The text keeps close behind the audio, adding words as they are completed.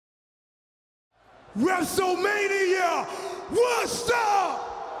WrestleMania! What's up?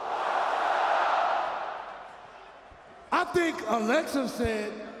 I think Alexa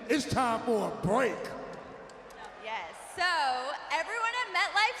said it's time for a break. Yes, so everyone at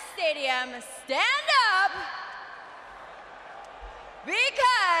MetLife Stadium, stand up,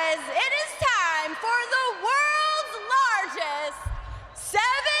 because it is time for the world's largest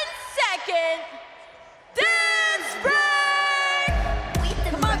 7-second dance break!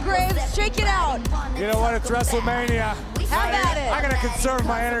 Come on, Graves, shake it out. You know what, it's WrestleMania. How about it? I gotta conserve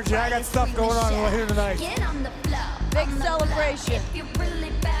my energy. I got stuff going on here tonight. Big celebration.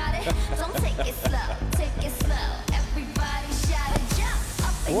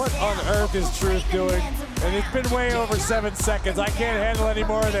 What on earth is Truth doing? And it's been way over 7 seconds. I can't handle any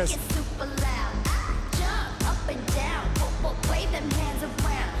more of this.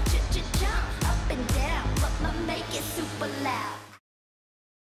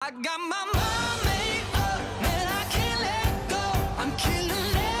 I got my mom.